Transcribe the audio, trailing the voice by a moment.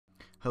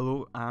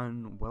Hello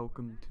and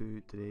welcome to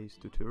today's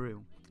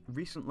tutorial.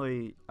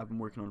 Recently I've been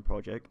working on a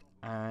project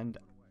and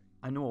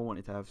I know I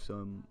wanted to have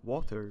some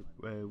water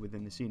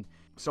within the scene,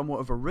 somewhat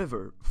of a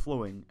river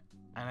flowing,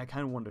 and I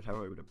kind of wondered how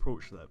I would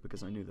approach that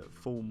because I knew that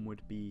foam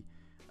would be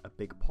a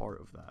big part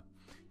of that.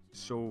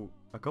 So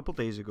a couple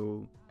days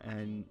ago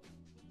and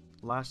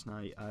last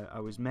night I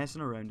was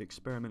messing around,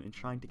 experimenting,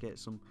 trying to get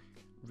some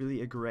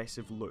really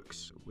aggressive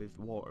looks with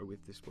water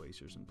with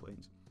displacers and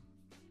planes.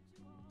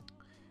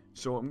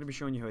 So I'm going to be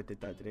showing you how I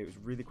did that today. It was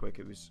really quick,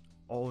 it was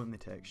all in the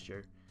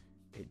texture,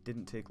 it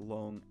didn't take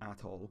long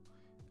at all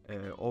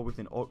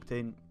within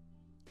Octane.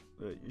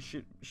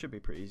 It should be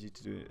pretty easy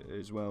to do it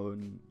as well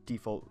in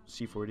default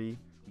C4D,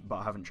 but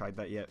I haven't tried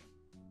that yet,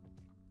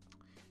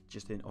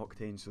 just in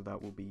Octane, so that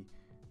will be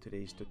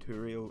today's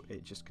tutorial.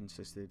 It just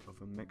consisted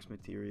of a mixed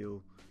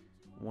material,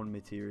 one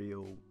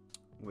material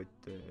with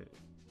the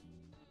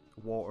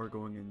water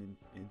going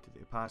into the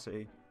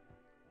opacity.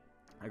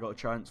 I got a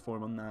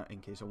transform on that in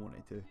case I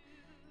wanted to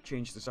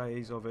change the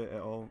size of it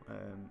at all.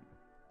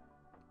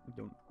 I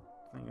don't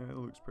think it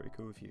looks pretty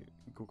cool if you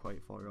go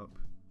quite far up.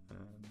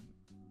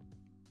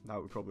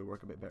 That would probably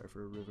work a bit better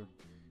for a river,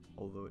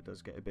 although it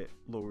does get a bit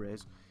low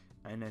res.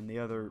 And then the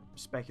other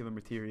specular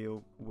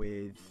material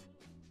with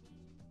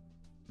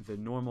the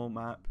normal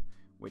map,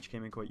 which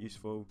came in quite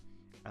useful,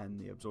 and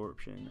the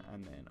absorption,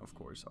 and then of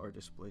course our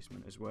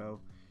displacement as well.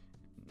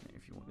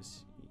 If you want to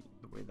see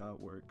the way that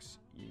works,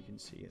 you can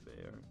see it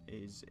there,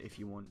 is if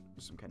you want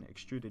some kind of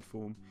extruded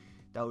foam,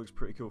 that looks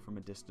pretty cool from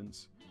a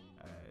distance.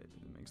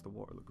 It makes the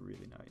water look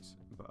really nice,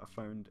 but I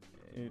found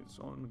it's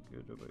on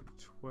good about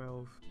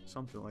 12,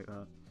 something like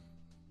that,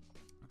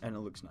 and it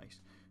looks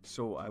nice.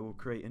 So I will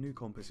create a new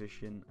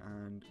composition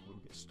and we'll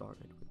get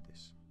started with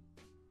this.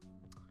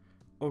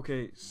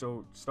 Okay,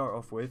 so to start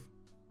off with,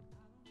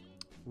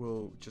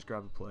 we'll just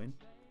grab a plane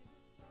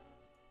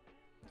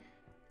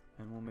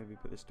and we'll maybe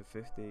put this to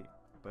 50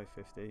 by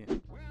 50.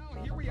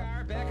 Well, here we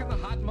are back on the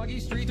hot, muggy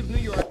street of New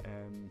York.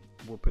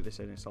 We'll put this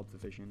in a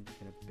subdivision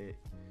in a bit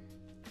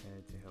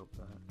to help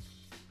that.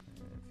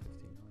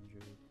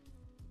 1500.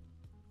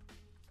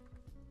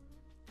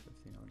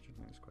 1500, I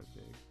think it's quite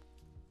big.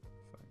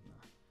 Fine,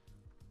 nah.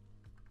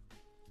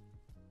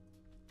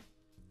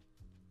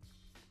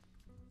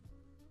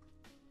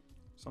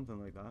 Something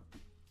like that.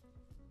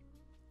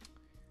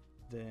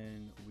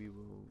 Then we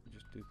will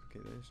just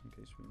duplicate this in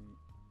case we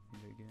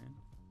need it again.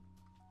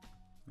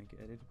 Make it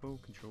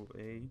editable, Control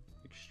A,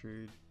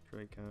 extrude,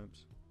 try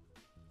cabs,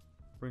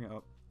 bring it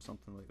up,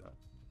 something like that.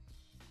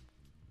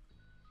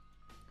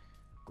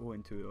 Go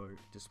into our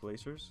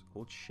displacers,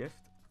 hold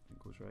shift, it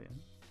goes right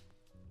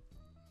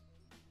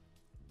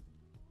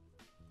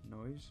in.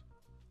 Noise,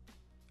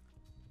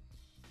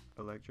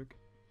 electric,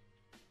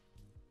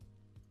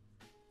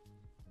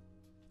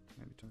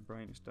 maybe turn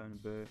brightness down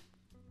a bit,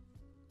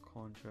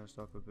 contrast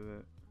up a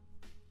bit,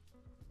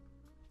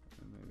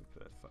 and maybe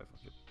put that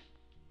 500.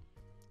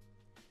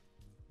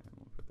 And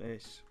we'll put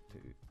this to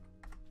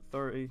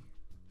 30,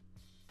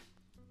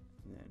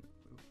 and then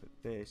we'll put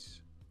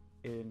this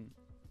in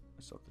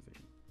a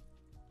subdivision.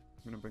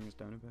 I'm going to bring this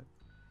down a bit.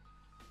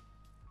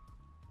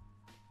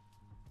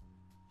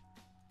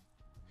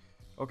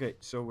 Okay,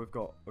 so we've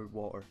got our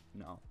water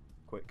now,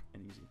 quick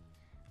and easy.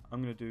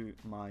 I'm going to do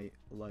my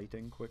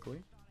lighting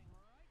quickly.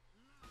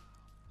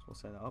 So we'll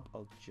set that up.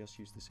 I'll just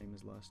use the same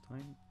as last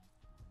time.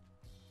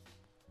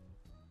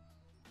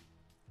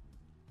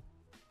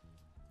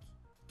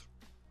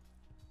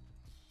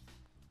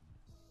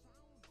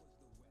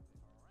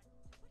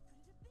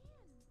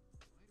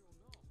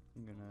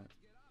 I'm gonna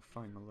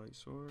find my light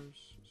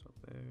source, it's up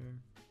there.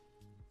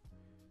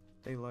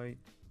 Daylight,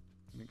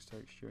 mix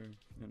texture.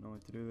 If you don't know how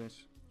to do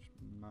this, just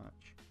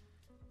match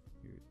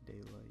your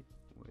daylight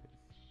with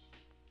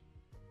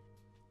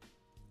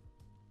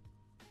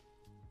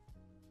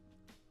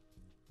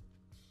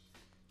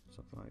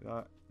something like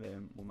that.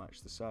 Then we'll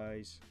match the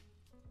size.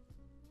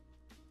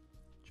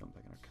 Jump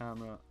back in our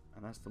camera,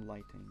 and that's the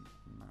lighting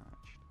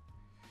matched.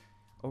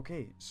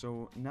 Okay,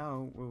 so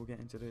now we'll get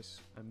into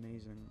this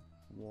amazing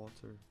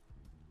water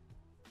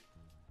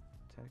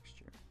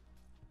texture.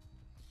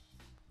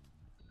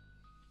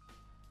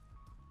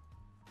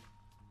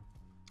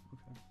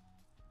 Okay,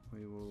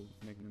 we will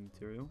make the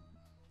material.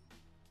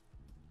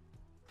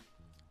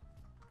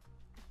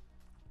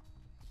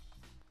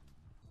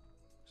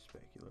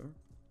 Specular.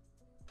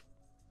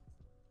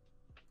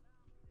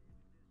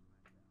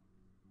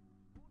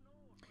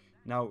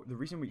 Now, the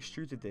reason we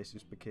extruded this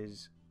is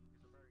because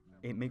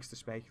it makes the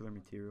specular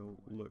material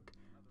look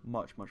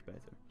much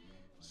better.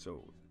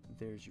 So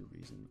there's your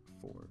reason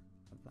for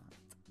that.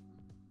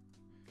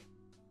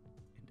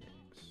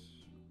 Index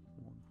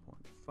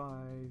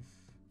 1.5,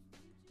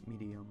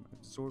 medium,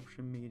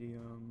 absorption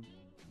medium,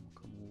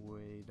 we'll come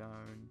way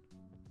down,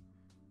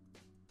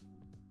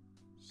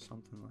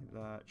 something like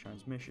that,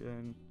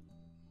 transmission.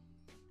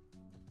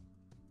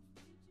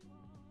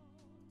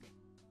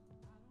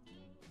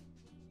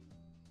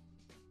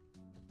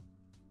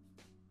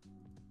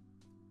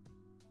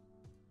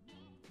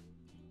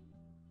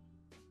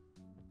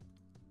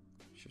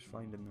 Just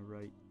finding the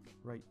right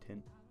right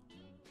tint.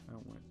 I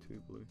don't want it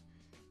too blue,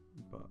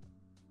 but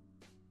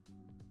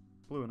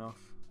blue enough.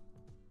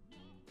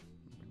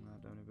 Bring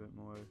that down a bit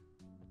more.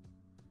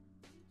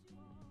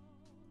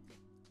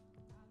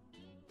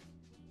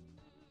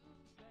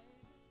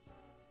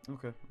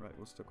 Okay, right,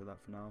 we'll stick with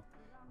that for now.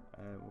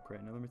 We'll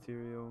create another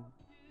material.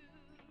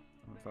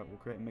 In fact, we'll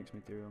create a mixed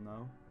material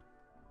now.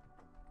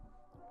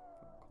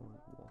 I'll call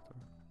it water.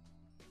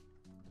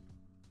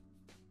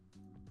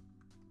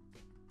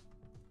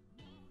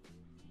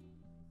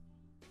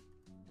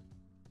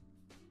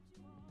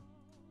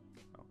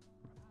 Oh.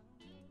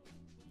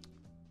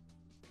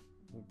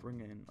 We'll bring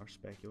in our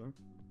specular.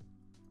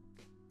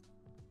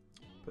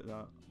 Put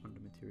that under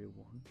material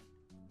 1.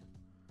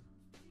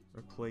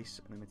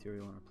 Replace the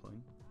material on our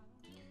plane.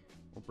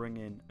 We'll bring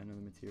in another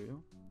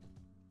material.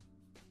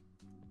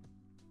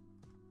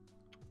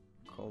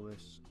 Call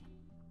this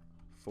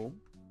foam.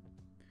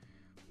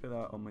 Put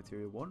that on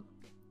material 1.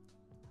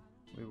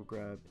 We will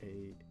grab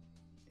a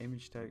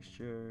image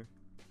texture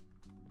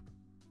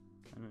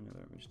and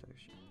another image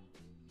texture,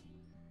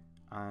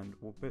 and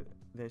we'll put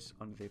this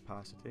under the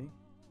opacity.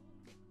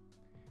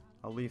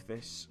 I'll leave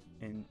this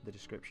in the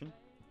description.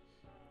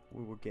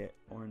 We will get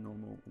our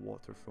normal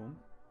water foam,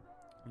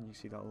 and you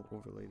see that will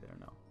overlay there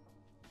now.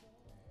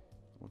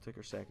 We'll take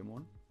our second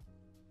one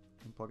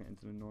and plug it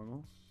into the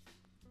normal.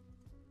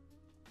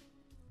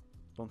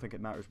 Don't think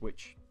it matters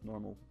which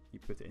normal you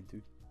put it into,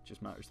 it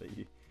just matters that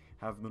you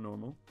have the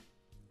normal.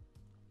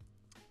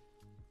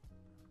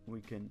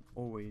 We can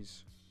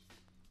always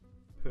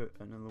put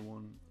another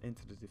one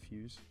into the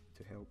diffuse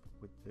to help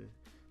with the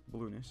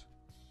blueness,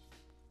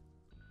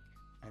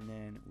 and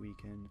then we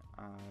can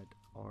add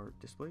our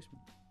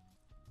displacement.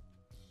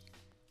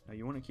 Now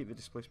you want to keep the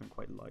displacement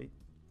quite light,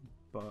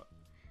 but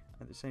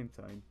at the same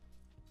time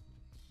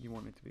you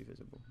want it to be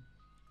visible,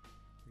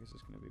 because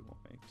it's going to be what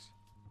makes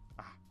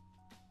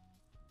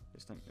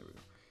this thing, there we go,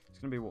 it's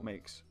going to be what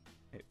makes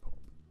it pop.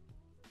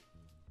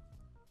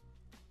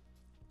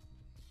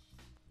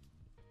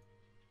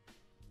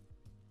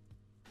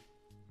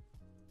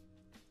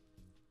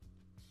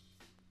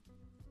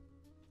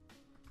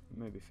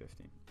 Maybe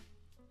 15.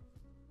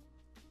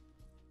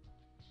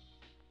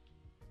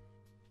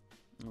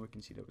 And we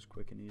can see that was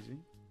quick and easy.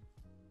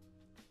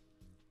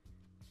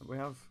 We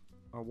have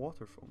our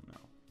water foam now.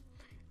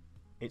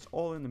 It's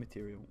all in the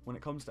material. When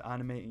it comes to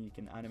animating, you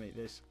can animate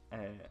this.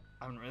 I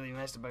haven't really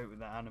messed about with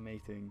the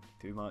animating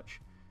too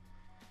much,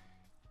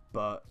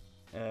 but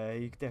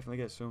you could definitely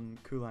get some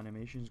cool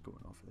animations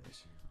going off of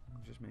this.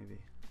 We'll just maybe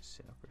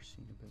set up our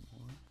scene a bit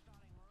more.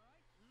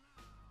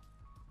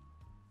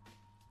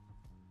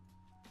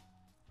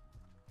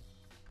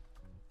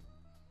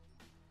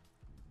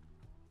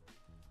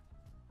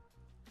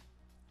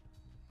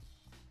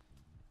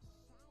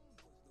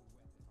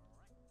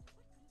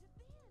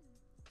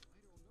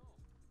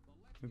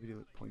 Maybe do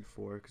like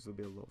 0.4 because there'll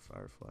be a lot of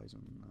fireflies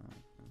on that.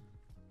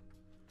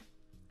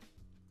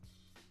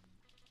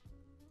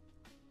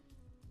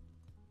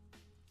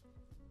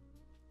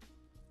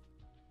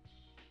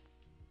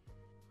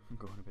 I'm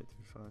going a bit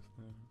too fast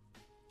there.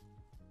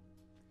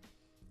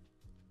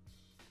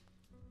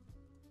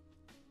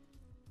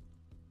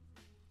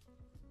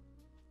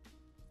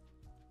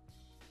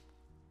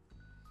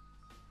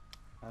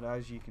 And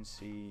as you can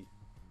see,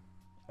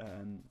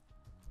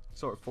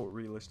 sort of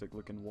photorealistic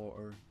looking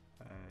water.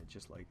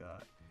 Just like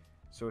that.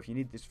 So if you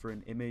need this for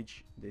an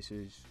image, this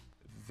is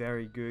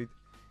very good.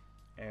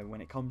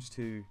 When it comes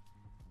to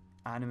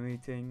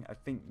animating, I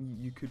think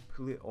you could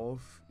pull it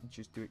off,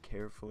 just do it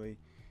carefully.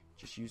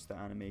 Just use the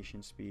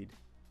animation speed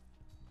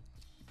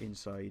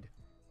inside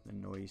the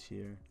noise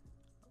here,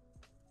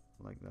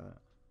 like that,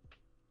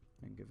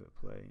 and give it a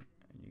play,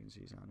 and you can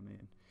see it's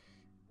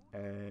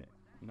animating.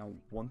 Now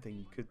one thing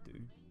you could do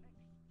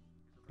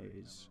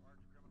is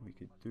we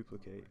could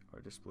duplicate our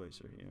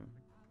displacer here.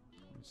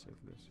 Let's save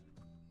this.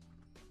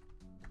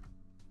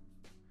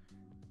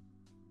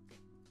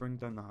 Bring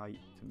down the height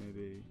to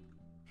maybe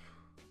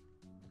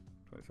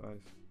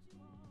 25.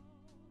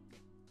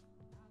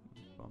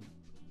 Bump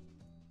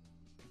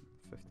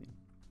 15.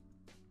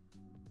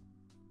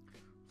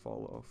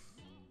 Fall off.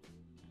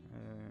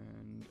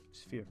 And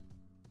sphere.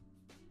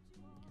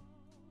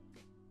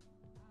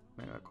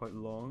 Make that quite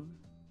long.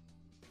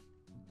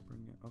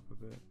 Bring it up a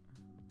bit.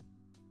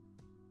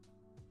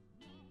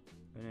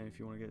 And then if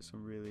you want to get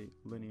some really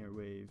linear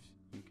waves,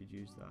 you could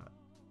use that.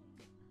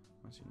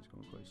 My scene's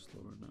going quite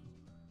slower now.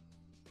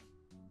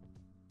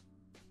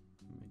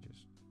 Let me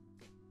just...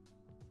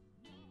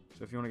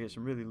 So if you want to get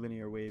some really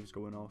linear waves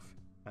going off,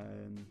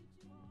 can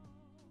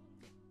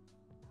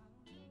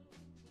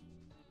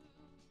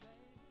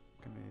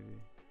maybe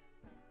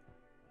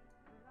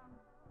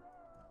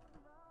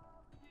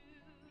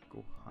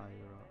go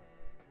higher up,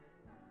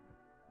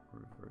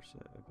 reverse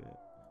it a bit.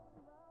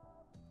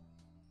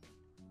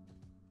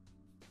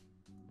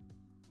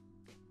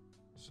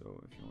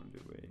 So if you want to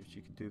do waves,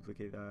 you can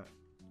duplicate that,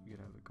 you could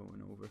have it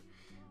going over.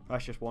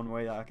 That's just one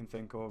way that I can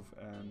think of.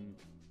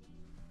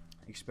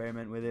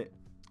 Experiment with it,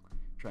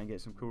 try and get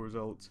some cool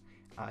results.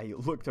 I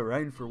looked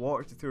around for a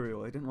water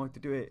tutorial. I didn't want to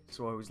do it,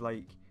 so I was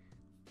like,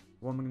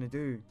 what am I going to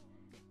do?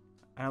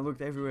 And I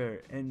looked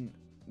everywhere, and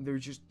there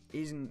just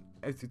isn't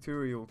a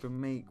tutorial to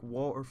make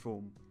water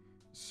foam.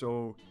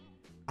 So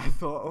I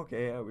thought,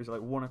 okay, it was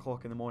like 1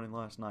 o'clock in the morning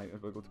last night. I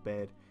was going to go to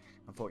bed.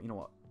 I thought, you know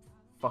what,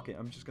 fuck it,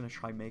 I'm just going to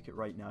try and make it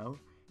right now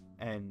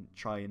and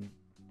try and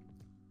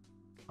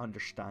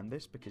understand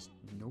this, because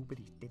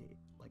nobody did it.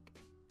 Like,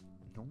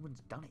 no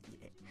one's done it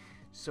yet.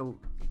 So,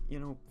 you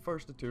know,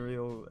 first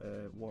tutorial,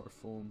 water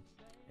foam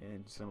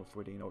in Cinema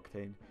 4D and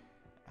Octane.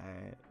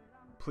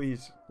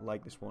 Please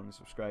like this one and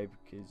subscribe,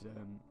 because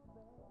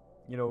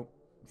you know,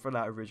 for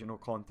that original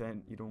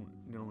content, you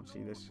don't see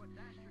this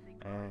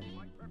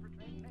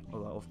all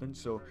that often.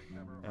 So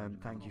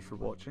thank you for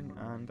watching,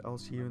 and I'll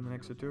see you in the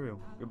next tutorial.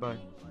 Goodbye.